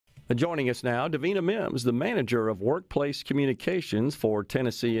Joining us now, Davina Mims, the manager of workplace communications for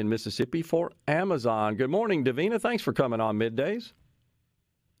Tennessee and Mississippi for Amazon. Good morning, Davina. Thanks for coming on Middays.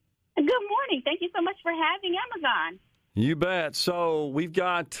 Good morning. Thank you so much for having Amazon. You bet. So we've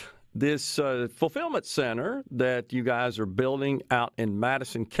got this fulfillment center that you guys are building out in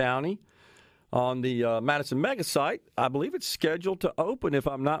Madison County on the Madison mega site. I believe it's scheduled to open, if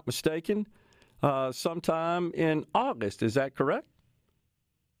I'm not mistaken, sometime in August. Is that correct?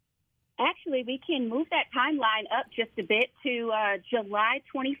 Actually, we can move that timeline up just a bit to July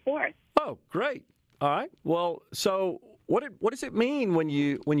 24th. Oh, great. All right. Well, so what does it mean when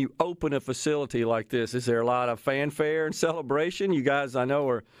you open a facility like this? Is there a lot of fanfare and celebration? You guys, I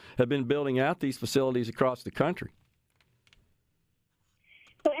know, have been building out these facilities across the country.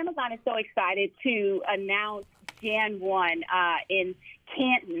 So Amazon is so excited to announce Jan 1 in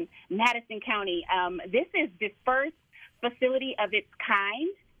Canton, Madison County. This is the first facility of its kind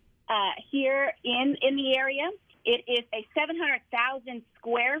here in the area. It is a 700,000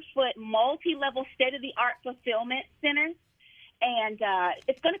 square foot multi-level state-of-the-art fulfillment center, and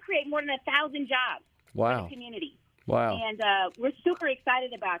it's going to create more than 1,000 jobs for the community. Wow. And we're super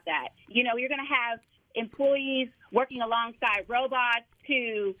excited about that. You know, you're going to have employees working alongside robots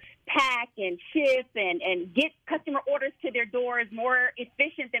to pack and ship and get customer orders to their doors more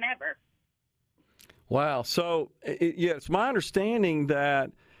efficient than ever. Wow. So, it's my understanding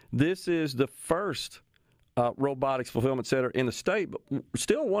that this is the first robotics fulfillment center in the state, but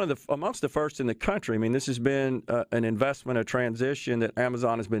still amongst the first in the country. I mean, this has been an investment, a transition that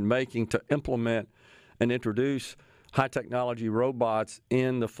Amazon has been making to implement and introduce high technology robots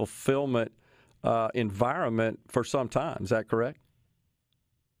in the fulfillment environment for some time. Is that correct?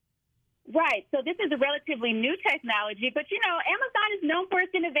 Right. So this is a relatively new technology, but, you know, Amazon is known for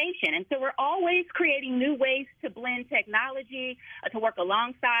its innovation. And so we're always creating new ways to blend technology, to work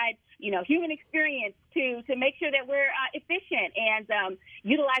alongside, you know, human experience to make sure that we're efficient and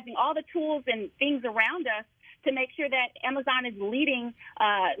utilizing all the tools and things around us to make sure that Amazon is leading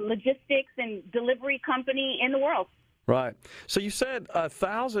logistics and delivery company in the world. Right. So you said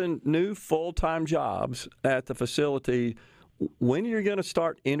 1,000 new full-time jobs at the facility. When you're going to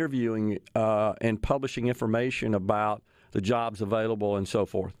start interviewing and publishing information about the jobs available and so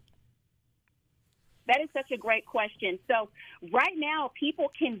forth? That is such a great question. So right now,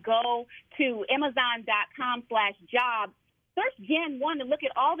 people can go to Amazon.com/jobs, search Jan 1 to look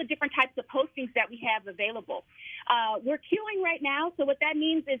at all the different types of postings that we have available. We're queuing right now. So what that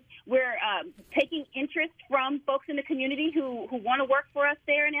means is we're taking interest from folks in the community who want to work for us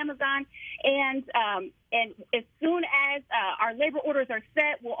there in Amazon. And as soon as our labor orders are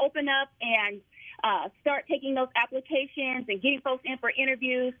set, we'll open up and start taking those applications and getting folks in for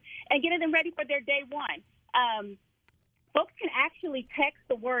interviews and getting them ready for their day one. Folks can actually text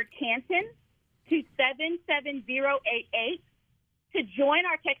the word Canton to 77088 to join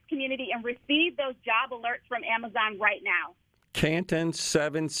our text community and receive those job alerts from Amazon right now. Canton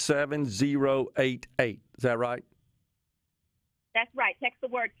 77088. Is that right? That's right. Text the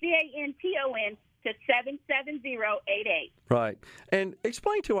word CANTON to 77088. Right. And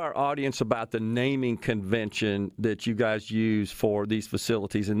explain to our audience about the naming convention that you guys use for these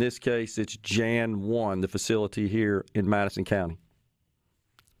facilities. In this case, it's Jan 1, the facility here in Madison County.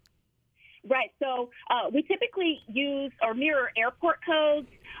 Right. So we typically use or mirror airport codes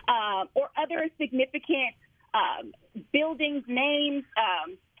or other significant buildings, names.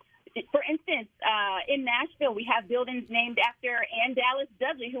 For instance, in Nashville, we have buildings named after Ann Dallas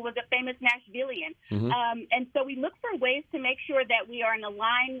Dudley, who was a famous Nashvilleian. Mm-hmm. And so we look for ways to make sure that we are in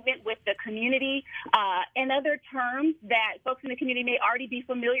alignment with the community and other terms that folks in the community may already be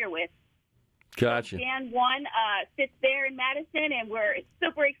familiar with. Gotcha. Jan 1 sits there in Madison, and we're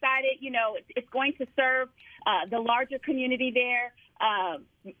super excited. You know, it's going to serve the larger community there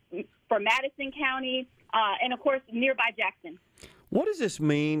for Madison County and, of course, nearby Jackson. What does this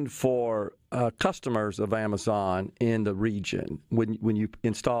mean for customers of Amazon in the region when you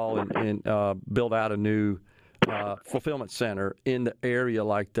install and build out a new fulfillment center in the area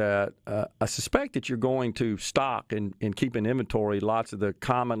like that? I suspect that you're going to stock and keep in inventory lots of the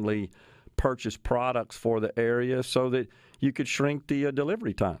commonly purchased products for the area so that you could shrink the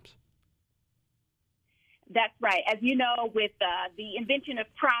delivery times. That's right. As you know, with the invention of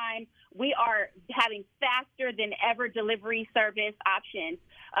Prime, we are having faster than ever delivery service options.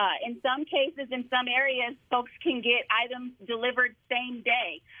 In some cases, in some areas, folks can get items delivered same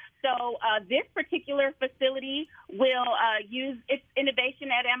day. So this particular facility will use its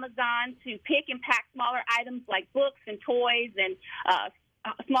innovation at Amazon to pick and pack smaller items like books and toys and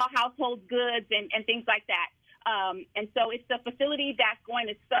small household goods and things like that. And so it's a facility that's going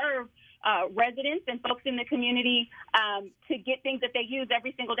to serve residents and folks in the community to get things that they use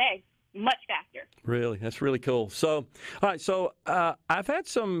every single day much faster. Really? That's really cool. So, all right, so I've had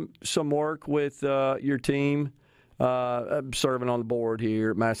some work with your team. I'm serving on the board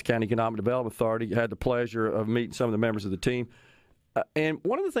here at Madison County Economic Development Authority. I had the pleasure of meeting some of the members of the team. And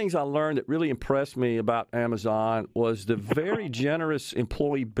one of the things I learned that really impressed me about Amazon was the very generous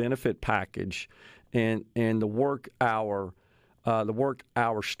employee benefit package and the work hour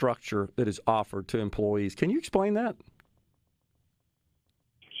structure that is offered to employees. Can you explain that?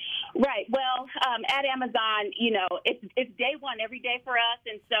 Right. Well, at Amazon, it's day one every day for us.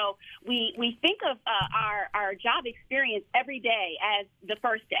 And so we think of our job experience every day as the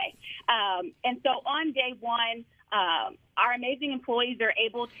first day. And so on day one, our amazing employees are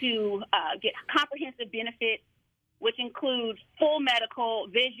able to get comprehensive benefits, which include full medical,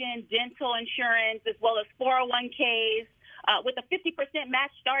 vision, dental insurance, as well as 401ks, with a 50%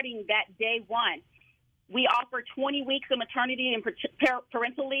 match starting that day one. We offer 20 weeks of maternity and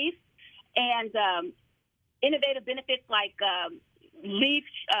parental leave, and innovative benefits like leave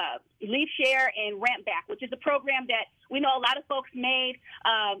share and ramp back, which is a program that we know a lot of folks made,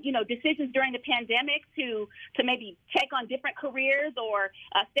 decisions during the pandemic to maybe take on different careers or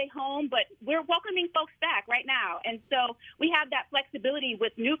stay home. But we're welcoming folks back right now. And so we have that flexibility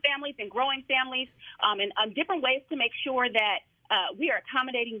with new families and growing families and different ways to make sure that we are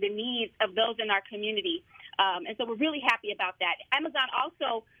accommodating the needs of those in our community. And so we're really happy about that. Amazon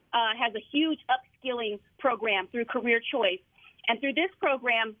also has a huge upskilling program through Career Choice. And through this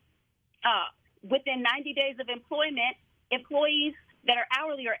program, within 90 days of employment, employees that are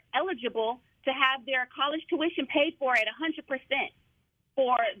hourly are eligible to have their college tuition paid for at 100%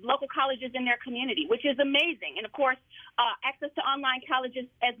 for local colleges in their community, which is amazing. And, of course, access to online colleges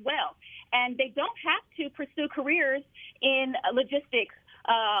as well. And they don't have to pursue careers in logistics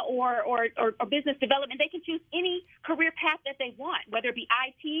or business development. They can choose any career path that they want, whether it be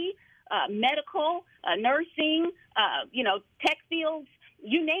IT, medical, nursing, tech fields,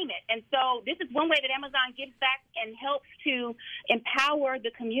 you name it. And so this is one way that Amazon gives back and helps to empower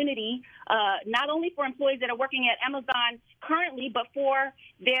the community, not only for employees that are working at Amazon currently, but for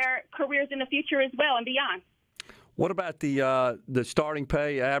their careers in the future as well and beyond. What about the starting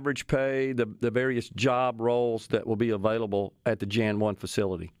pay, average pay, the various job roles that will be available at the Jan 1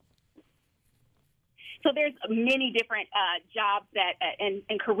 facility? So there's many different jobs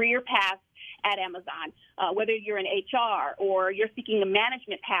and career paths at Amazon, whether you're in HR or you're seeking a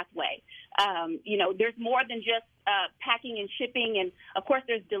management pathway. There's more than just packing and shipping. And, of course,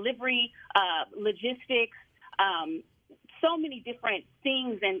 there's delivery, logistics, so many different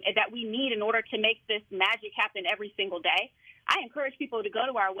things that we need in order to make this magic happen every single day. I encourage people to go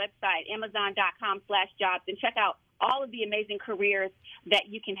to our website, amazon.com/jobs, and check out all of the amazing careers that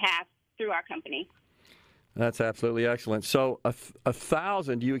you can have through our company. That's absolutely excellent. So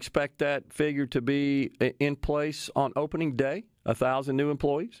 1,000, do you expect that figure to be in place on opening day, 1,000 new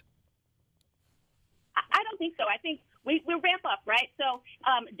employees? I don't think so. I think we ramp up, right? So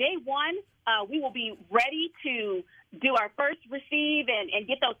day one, we will be ready to do our first receive and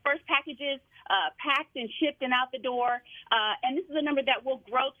get those first packages packed and shipped and out the door. And this is a number that we'll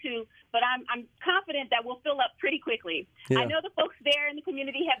grow to, but I'm confident that we'll fill up pretty quickly. Yeah. I know the folks there in the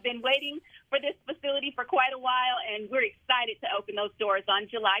community have been waiting for this facility for quite a while, and we're excited to open those doors on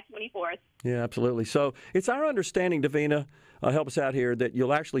July 24th. Yeah, absolutely. So it's our understanding, Davina, help us out here, that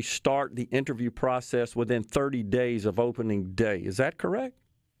you'll actually start the interview process within 30 days of opening day. Is that correct?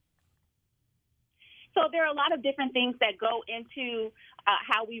 So there are a lot of different things that go into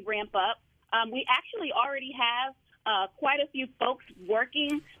how we ramp up. We actually already have quite a few folks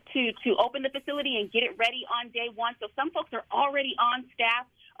working to open the facility and get it ready on day one. So some folks are already on staff,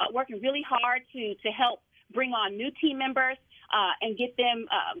 working really hard to help bring on new team members and get them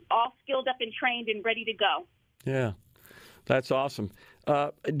all skilled up and trained and ready to go. Yeah, that's awesome.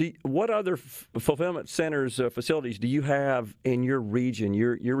 What other fulfillment centers, facilities do you have in your region?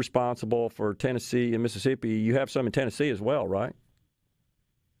 You're responsible for Tennessee and Mississippi. You have some in Tennessee as well, right?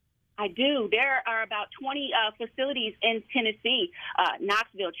 I do. There are about 20 facilities in Tennessee,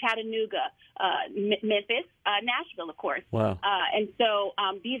 Knoxville, Chattanooga, Memphis, Nashville, of course. Wow. And so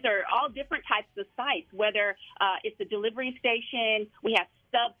these are all different types of sites, whether it's a delivery station, we have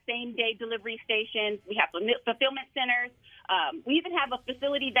same-day delivery stations, we have fulfillment centers. We even have a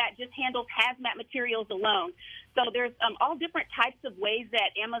facility that just handles hazmat materials alone. So there's all different types of ways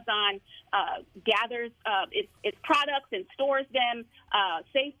that Amazon gathers its products and stores them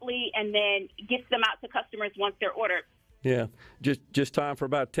safely and then gets them out to customers once they're ordered. Yeah, just time for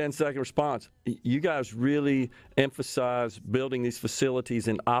about a 10-second response. You guys really emphasize building these facilities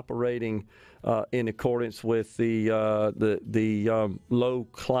and operating in accordance with the low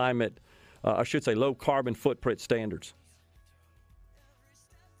climate, low carbon footprint standards.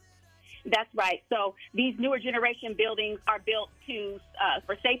 That's right. So these newer generation buildings are built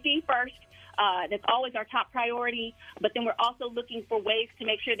for safety first. That's always our top priority. But then we're also looking for ways to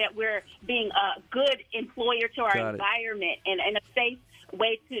make sure that we're being a good employer to our environment and a safe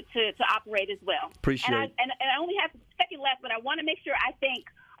way to operate as well. Appreciate it. And I only have a second left, but I want to make sure I thank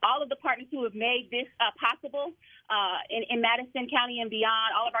all of the partners who have made this possible in Madison County and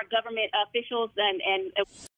beyond, all of our government officials and